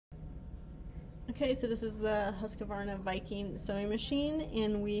Okay, so this is the Husqvarna Viking sewing machine,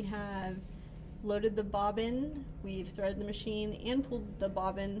 and we have loaded the bobbin, we've threaded the machine and pulled the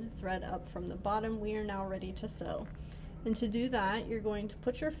bobbin thread up from the bottom. We are now ready to sew. And to do that, you're going to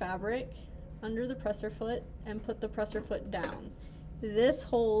put your fabric under the presser foot and put the presser foot down. This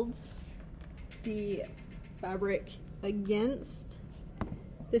holds the fabric against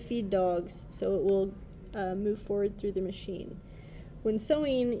the feed dogs so it will move forward through the machine. When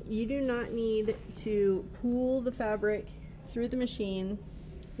sewing, you do not need to pull the fabric through the machine.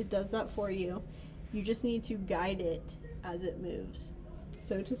 It does that for you. You just need to guide it as it moves.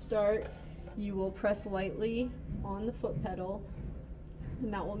 So to start, you will press lightly on the foot pedal,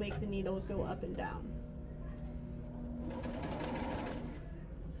 and that will make the needle go up and down.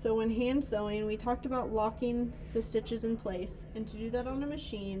 So when hand sewing, we talked about locking the stitches in place, and to do that on a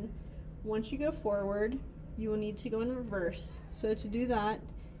machine, once you go forward, you will need to go in reverse. So to do that,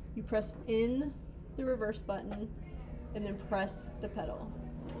 you press in the reverse button and then press the pedal.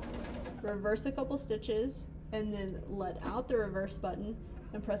 Reverse a couple stitches and then let out the reverse button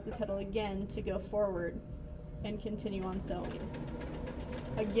and press the pedal again to go forward and continue on sewing.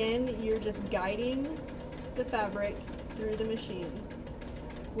 Again, you're just guiding the fabric through the machine.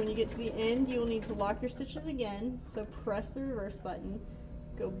 When you get to the end, you will need to lock your stitches again, so press the reverse button,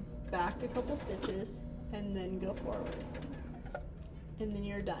 go back a couple stitches, and then go forward. And then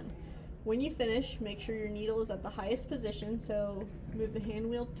you're done. When you finish, make sure your needle is at the highest position, so move the hand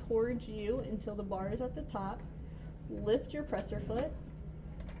wheel towards you until the bar is at the top. Lift your presser foot,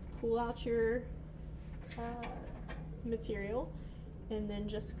 pull out your material, and then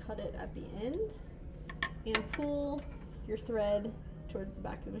just cut it at the end and pull your thread towards the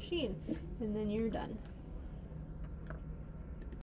back of the machine, and then you're done.